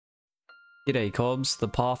G'day Cobbs, the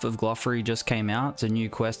Path of Glouphrie just came out. It's a new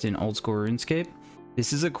quest in old school RuneScape.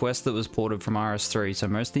 This is a quest that was ported from RS3, so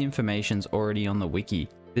most of the information's already on the wiki.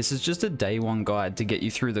 This is just a day one guide to get you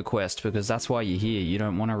through the quest because that's why you're here. You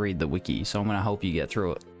don't want to read the wiki, so I'm going to help you get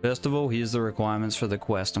through it. First of all, here's the requirements for the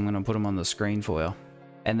quest. I'm going to put them on the screen for you.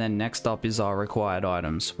 And then next up is our required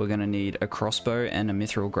items. We're going to need a crossbow and a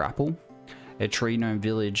mithril grapple, a tree gnome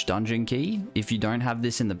village dungeon key. If you don't have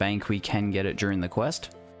this in the bank, we can get it during the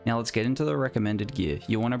quest. Now let's get into the recommended gear.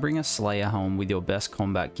 You want to bring a Slayer helm with your best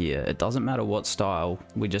combat gear. It doesn't matter what style,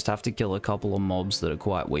 we just have to kill a couple of mobs that are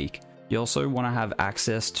quite weak. You also want to have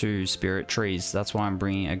access to spirit trees. That's why I'm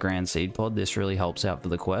bringing a grand seed pod. This really helps out for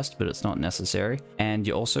the quest, but it's not necessary. And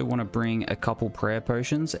you also want to bring a couple prayer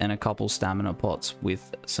potions and a couple stamina pots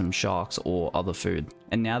with some sharks or other food.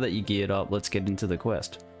 And now that you're geared up, let's get into the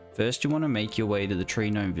quest. First, you want to make your way to the tree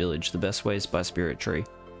gnome village. The best way is by spirit tree.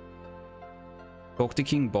 Talk to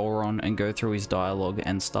King Bolron and go through his dialogue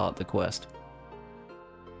and start the quest.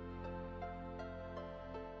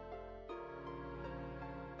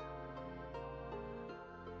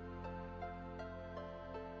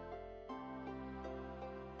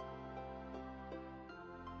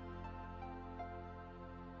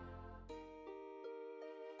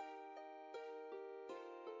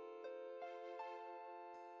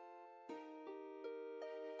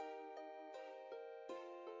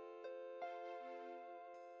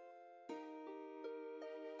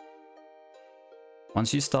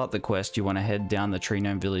 Once you start the quest, you want to head down the Tree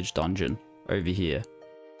Gnome Village dungeon, over here.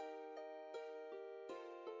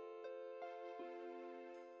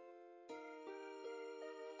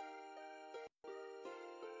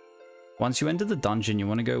 Once you enter the dungeon, you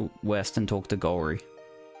want to go west and talk to Glouphrie.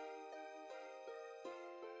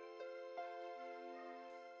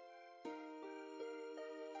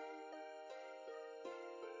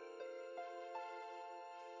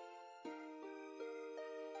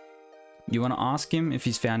 You want to ask him if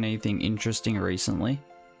he's found anything interesting recently,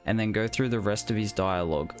 and then go through the rest of his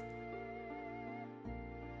dialogue.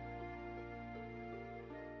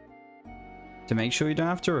 To make sure you don't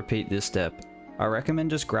have to repeat this step, I recommend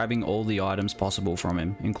just grabbing all the items possible from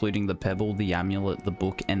him, including the pebble, the amulet, the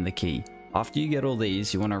book, and the key. After you get all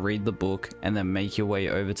these, you want to read the book, and then make your way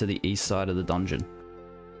over to the east side of the dungeon.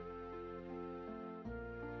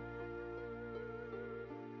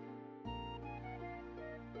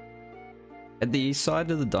 At the east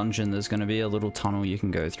side of the dungeon, there's going to be a little tunnel you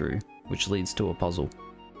can go through, which leads to a puzzle.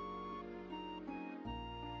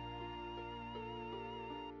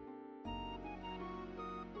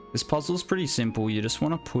 This puzzle's pretty simple. You just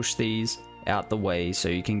want to push these out the way so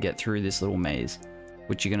you can get through this little maze,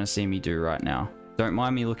 which you're going to see me do right now. Don't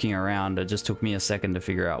mind me looking around, it just took me a second to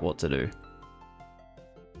figure out what to do.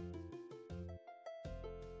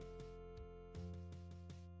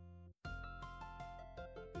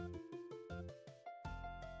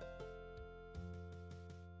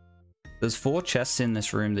 There's 4 chests in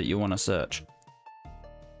this room that you want to search.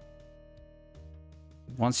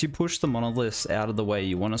 Once you push the monoliths out of the way,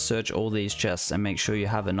 you want to search all these chests and make sure you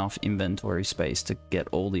have enough inventory space to get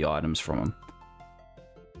all the items from them.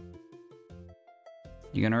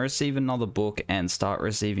 You're going to receive another book and start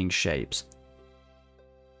receiving shapes.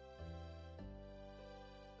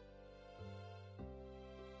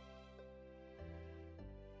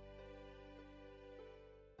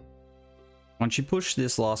 Once you push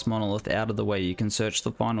this last monolith out of the way, you can search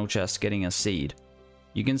the final chest getting a seed.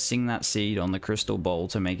 You can sing that seed on the crystal bowl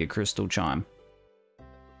to make a crystal chime.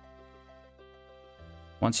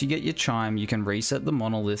 Once you get your chime, you can reset the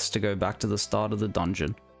monoliths to go back to the start of the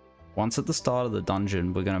dungeon. Once at the start of the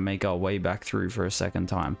dungeon, we're going to make our way back through for a second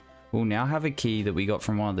time. We'll now have a key that we got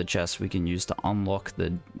from one of the chests we can use to unlock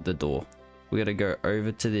the door. We got to go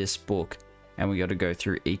over to this book and we got to go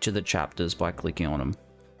through each of the chapters by clicking on them.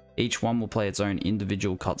 Each one will play its own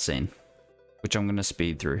individual cutscene, which I'm going to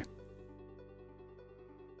speed through.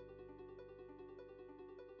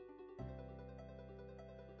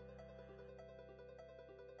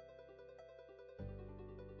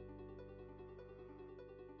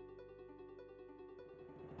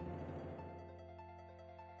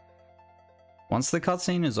 Once the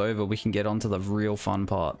cutscene is over, we can get onto the real fun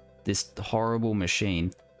part, this horrible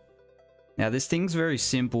machine. Now this thing's very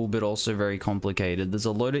simple but also very complicated. There's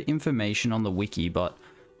a load of information on the wiki, but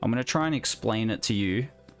I'm going to try and explain it to you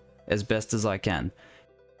as best as I can.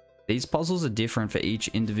 These puzzles are different for each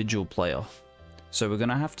individual player, so we're going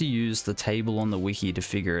to have to use the table on the wiki to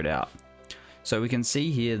figure it out. So we can see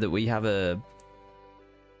here that we have a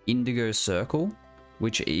indigo circle,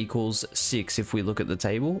 which equals 6 if we look at the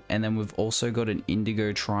table, and then we've also got an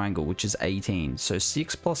indigo triangle, which is 18. So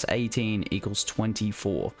 6 plus 18 equals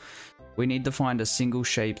 24. We need to find a single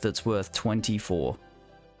shape that's worth 24,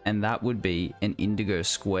 and that would be an indigo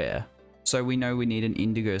square. So we know we need an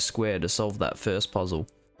indigo square to solve that first puzzle.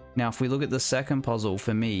 Now if we look at the second puzzle,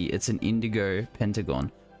 for me it's an indigo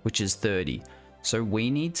pentagon, which is 30. So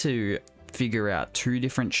we need to figure out two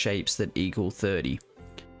different shapes that equal 30.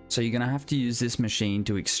 So you're going to have to use this machine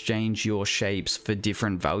to exchange your shapes for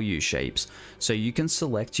different value shapes. So you can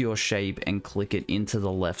select your shape and click it into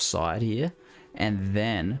the left side here, and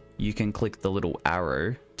then you can click the little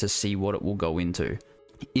arrow to see what it will go into.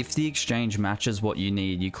 If the exchange matches what you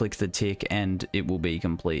need, you click the tick and it will be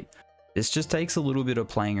complete. This just takes a little bit of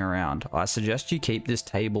playing around. I suggest you keep this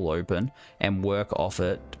table open and work off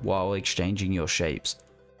it while exchanging your shapes.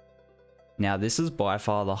 Now this is by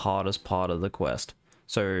far the hardest part of the quest.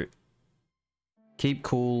 So keep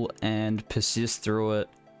cool and persist through it.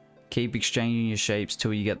 Keep exchanging your shapes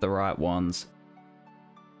till you get the right ones.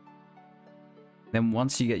 Then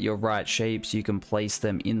once you get your right shapes, you can place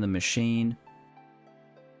them in the machine.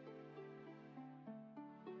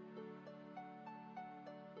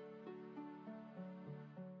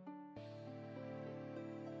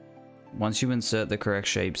 Once you insert the correct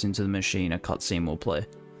shapes into the machine, a cutscene will play.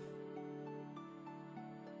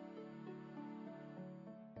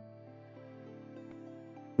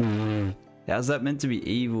 How's that meant to be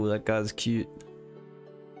evil? That guy's cute.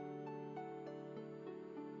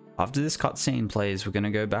 After this cutscene plays, we're going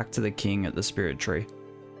to go back to the king at the spirit tree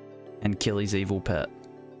and kill his evil pet.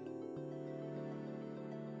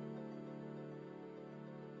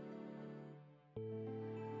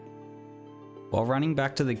 While running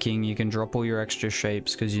back to the king, you can drop all your extra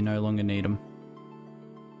shapes because you no longer need them.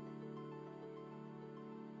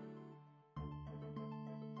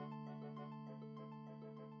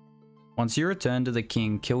 Once you return to the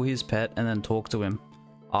king, kill his pet and then talk to him.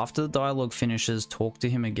 After the dialogue finishes, talk to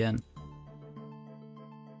him again.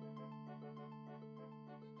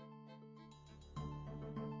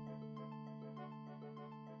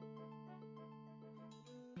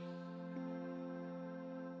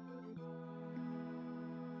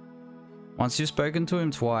 Once you've spoken to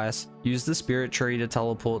him twice, use the spirit tree to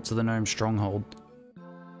teleport to the gnome stronghold.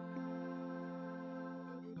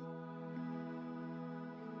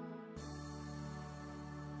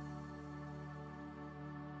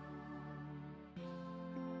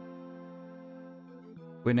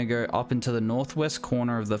 We're going to go up into the northwest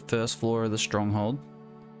corner of the first floor of the stronghold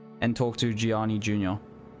and talk to Gianni Jr.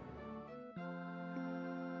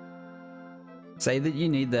 Say that you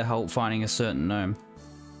need their help finding a certain gnome.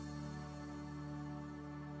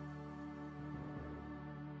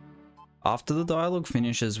 After the dialogue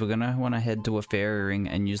finishes, we're going to want to head to a fairy ring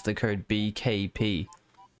and use the code BKP.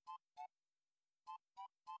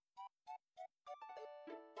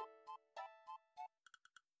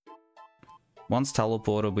 Once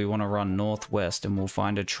teleported, we want to run northwest and we'll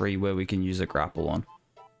find a tree where we can use a grapple on.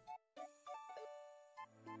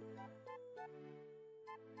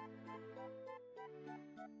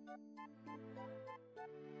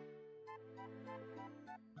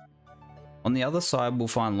 On the other side, we'll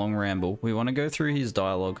find Long Ramble. We want to go through his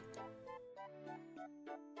dialogue.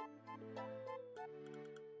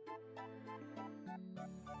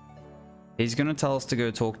 He's going to tell us to go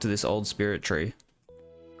talk to this old spirit tree.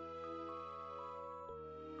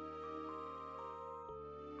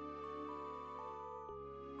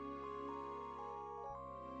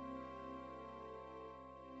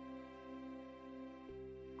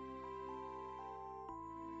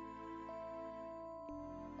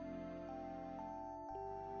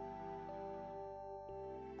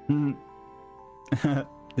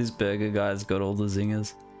 This burger guy's got all the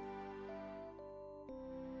zingers.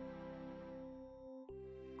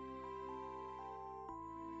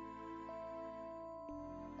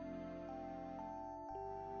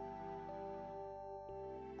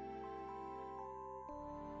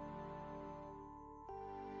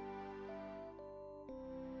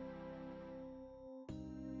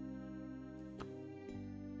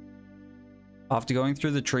 After going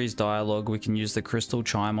through the tree's dialogue, we can use the crystal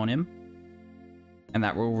chime on him, and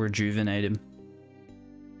that will rejuvenate him.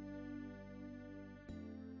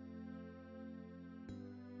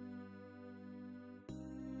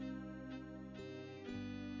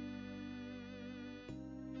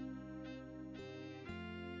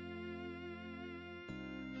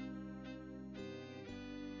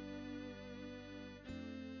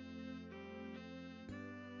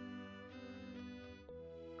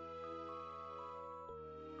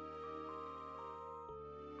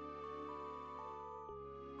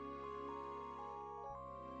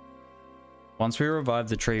 Once we revive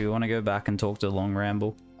the tree, we want to go back and talk to Long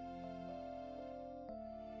Ramble.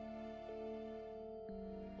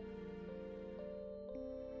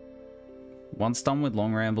 Once done with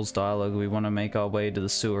Long Ramble's dialogue, we want to make our way to the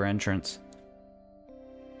sewer entrance.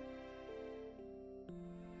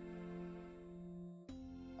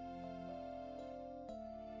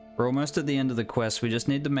 We're almost at the end of the quest, we just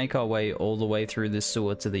need to make our way all the way through this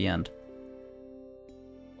sewer to the end.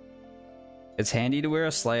 It's handy to wear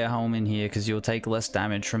a Slayer helm in here because you'll take less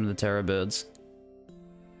damage from the terror birds.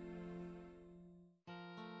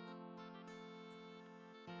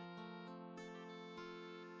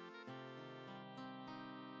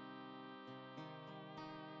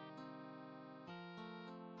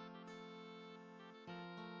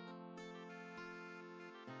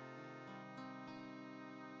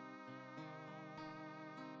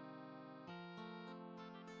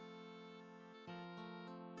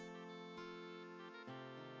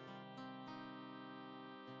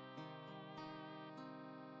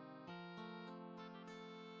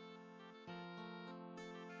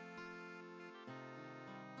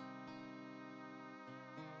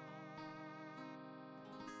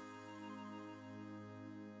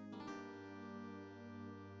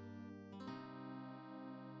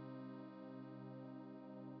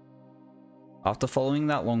 After following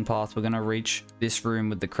that long path, we're going to reach this room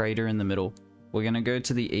with the crater in the middle. We're going to go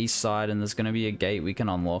to the east side and there's going to be a gate we can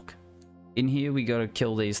unlock. In here we got to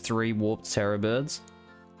kill these 3 warped terror birds.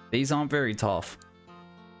 These aren't very tough,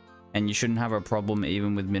 and you shouldn't have a problem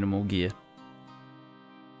even with minimal gear.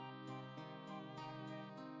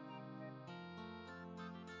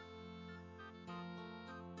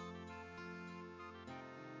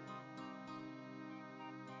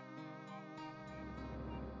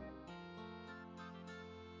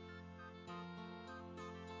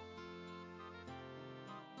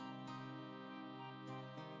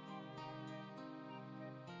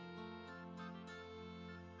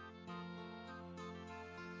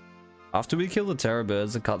 After we kill the terror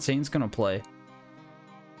birds, the cutscene's gonna play.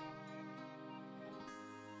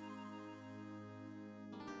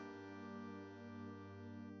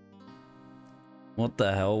 What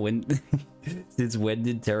the hell? When since when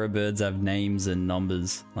did terror birds have names and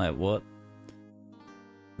numbers? Like what?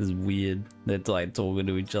 This is weird. They're like talking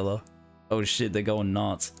to each other. Oh shit, they're going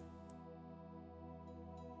nuts.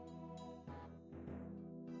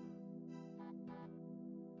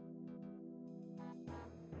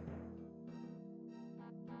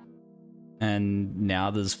 And now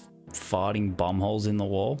there's farting bumholes in the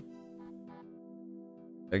wall.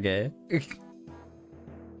 Okay.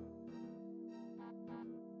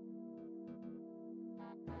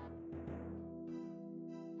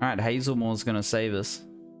 Alright, Hazelmore's gonna save us.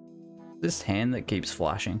 This hand that keeps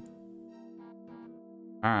flashing.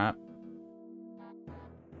 Alright.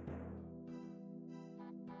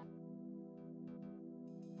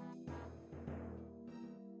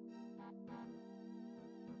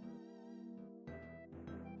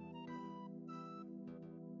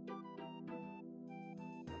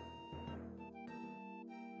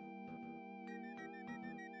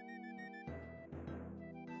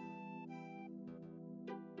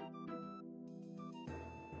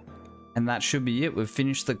 And that should be it. We've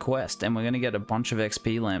finished the quest and we're going to get a bunch of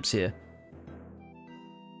XP lamps here.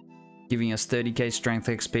 Giving us 30k strength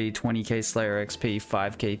XP, 20k slayer XP,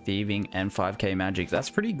 5k thieving, and 5k magic. That's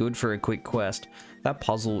pretty good for a quick quest. That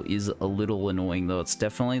puzzle is a little annoying though. It's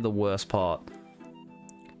definitely the worst part.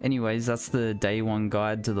 Anyways, that's the day 1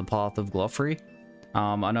 guide to the Path of Glouphrie.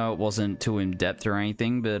 I know it wasn't too in-depth or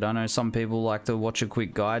anything, but I know some people like to watch a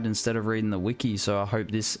quick guide instead of reading the wiki, so I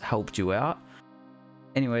hope this helped you out.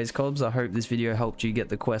 Anyways, Cobbs, I hope this video helped you get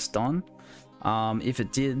the quest done. If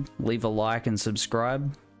it did, leave a like and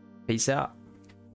subscribe. Peace out.